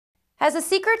Has the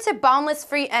secret to boundless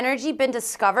free energy been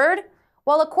discovered?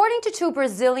 Well, according to two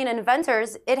Brazilian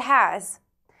inventors, it has.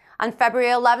 On February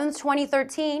 11,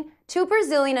 2013, two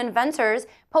Brazilian inventors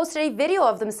posted a video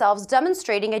of themselves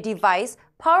demonstrating a device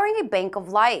powering a bank of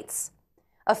lights.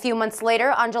 A few months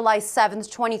later, on July 7,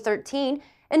 2013,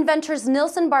 inventors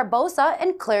Nilson Barbosa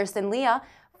and Clairson Leah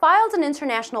filed an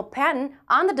international patent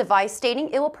on the device stating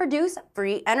it will produce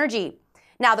free energy.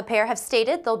 Now the pair have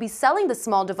stated they'll be selling the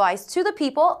small device to the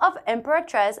people of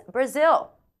Imperatriz,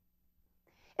 Brazil.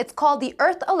 It's called the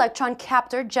Earth Electron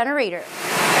Captor Generator.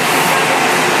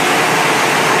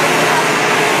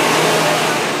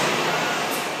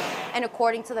 And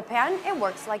according to the patent, it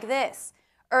works like this.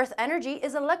 Earth energy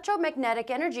is electromagnetic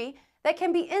energy that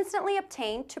can be instantly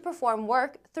obtained to perform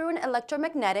work through an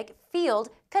electromagnetic field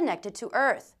connected to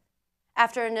Earth.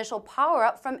 After initial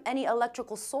power-up from any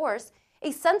electrical source,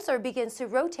 a sensor begins to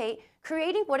rotate,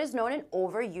 creating what is known as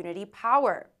over-unity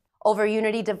power.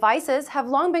 Over-unity devices have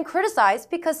long been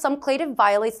criticized because some claim it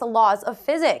violates the laws of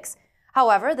physics.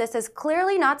 However, this has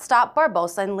clearly not stopped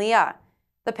Barbosa and Leah.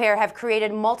 The pair have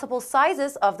created multiple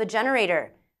sizes of the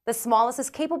generator. The smallest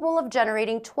is capable of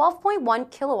generating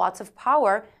 12.1 kilowatts of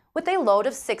power with a load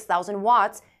of 6,000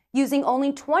 watts, using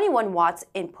only 21 watts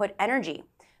input energy.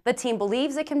 The team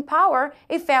believes it can power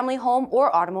a family home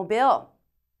or automobile.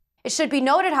 It should be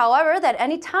noted, however, that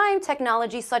any time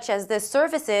technology such as this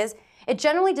surfaces, it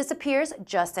generally disappears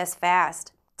just as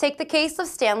fast. Take the case of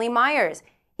Stanley Myers.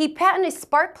 He patented a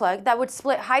spark plug that would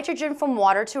split hydrogen from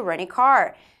water to run a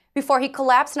car. Before he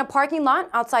collapsed in a parking lot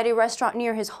outside a restaurant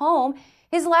near his home,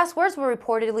 his last words were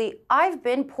reportedly, "I've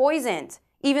been poisoned."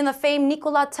 Even the famed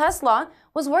Nikola Tesla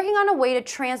was working on a way to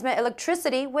transmit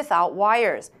electricity without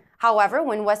wires. However,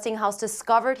 when Westinghouse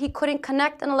discovered he couldn't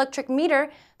connect an electric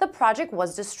meter, the project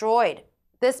was destroyed.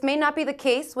 This may not be the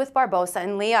case with Barbosa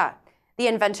and Leah. The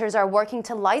inventors are working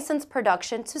to license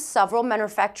production to several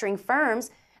manufacturing firms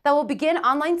that will begin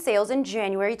online sales in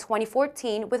January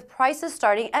 2014 with prices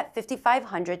starting at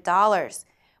 $5,500.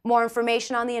 More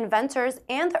information on the inventors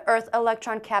and the Earth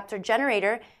Electron Captor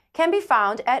Generator can be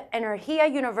found at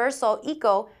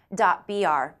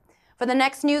energiauniversaleco.br. For the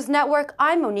Next News Network,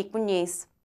 I'm Monique Muniz.